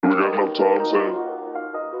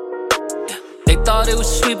They thought it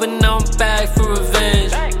was sweet, but now I'm back for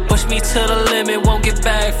revenge. Push me to the limit, won't get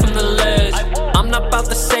back from the ledge. I'm not about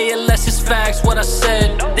to say it unless it's facts, what I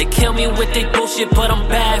said. They kill me with their bullshit, but I'm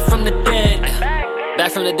back from the dead.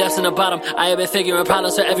 Back from the depths and the bottom, I have been figuring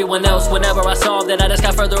problems for everyone else. Whenever I solved it, I just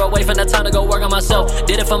got further away from the time to go work on myself.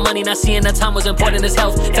 Did it for money, not seeing that time was important as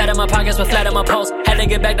health. Fat in my pockets, but flat in my pulse. Had to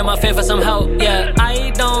get back to my fear for some help, yeah.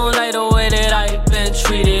 I don't like the way that I've been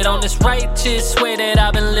treated. On this righteous way that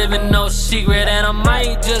I've been living, no secret. And I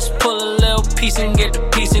might just pull a little piece and get the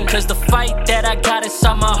piecing. Cause the fight that I got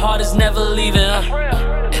inside my heart is never leaving.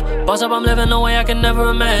 Boss up, I'm living the way I can never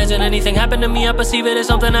imagine. Anything happened to me, I perceive it as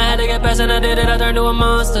something I had to get past. And I did it, I turned to a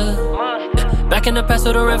monster. Back in the past,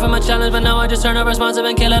 to the ran from a challenge, but now I just turn up responsive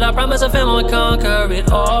and kill it. I promise a film will conquer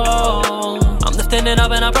it all. I'm lifting it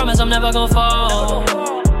up and I promise I'm never gonna fall.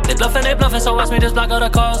 They bluffing, so watch me just block all the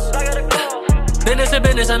calls. Business and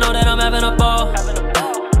business, I know that I'm having a ball.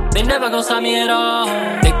 They never gon' stop me at all.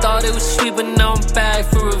 They thought it was sweet, but now I'm back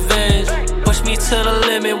for revenge. Push me to the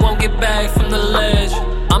limit, won't get back from the ledge.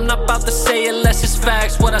 I'm not about to say it unless it's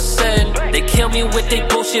facts, what I said. They kill me with their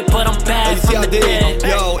bullshit, but I'm back from the dead.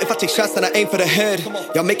 Yo, if I take shots, then I aim for the head.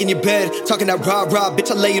 Y'all making your bed, talking that rah-rah, bitch,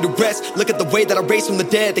 I lay you to rest. Look at the way that I raised from the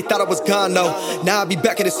dead. They thought I was gone, though. Now I be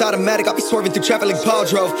back in this automatic, I'll be swerving through traffic like Paul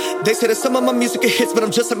drove. They say that some of my music are hits, but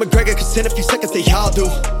I'm just like McGregor, cause in a few seconds they all do.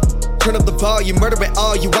 Turn up the volume, murdering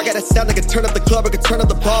all you. I got that sound, I can turn up the club, I can turn up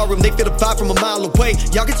the ballroom. They feel the vibe from a mile away.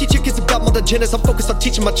 Y'all can teach your kids about multigeners. I'm focused on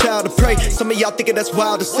teaching my child to pray. Some of y'all thinking that's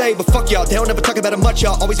wild to say, but fuck y'all, they don't ever talk about it much,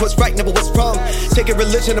 y'all. Always what's right, never what's wrong. Taking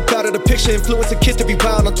religion about it, a picture, influencing kids to be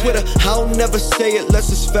wild on Twitter. I don't never say it less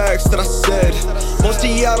it's facts that I said. Most of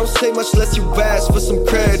y'all don't say much less you ask for some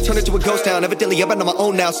cred. Turn it to a ghost town, evidently I'm on my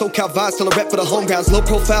own now. SoCal vibes, still a rep for the home grounds. Low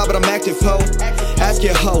profile, but I'm active, ho. Ask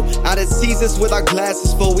your hoe, out at Caesars with our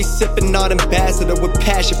glasses full. We sipping on ambassador with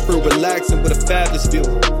passion fruit, relaxing with a fabulous view.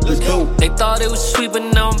 Let's go. They thought it was sweet, but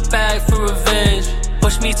now I'm back for revenge.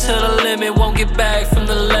 Push me to the limit, won't get back from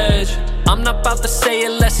the ledge. I'm not about to say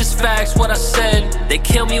it unless it's facts, what I said. They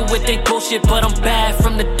kill me with their bullshit, but I'm back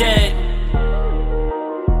from the dead.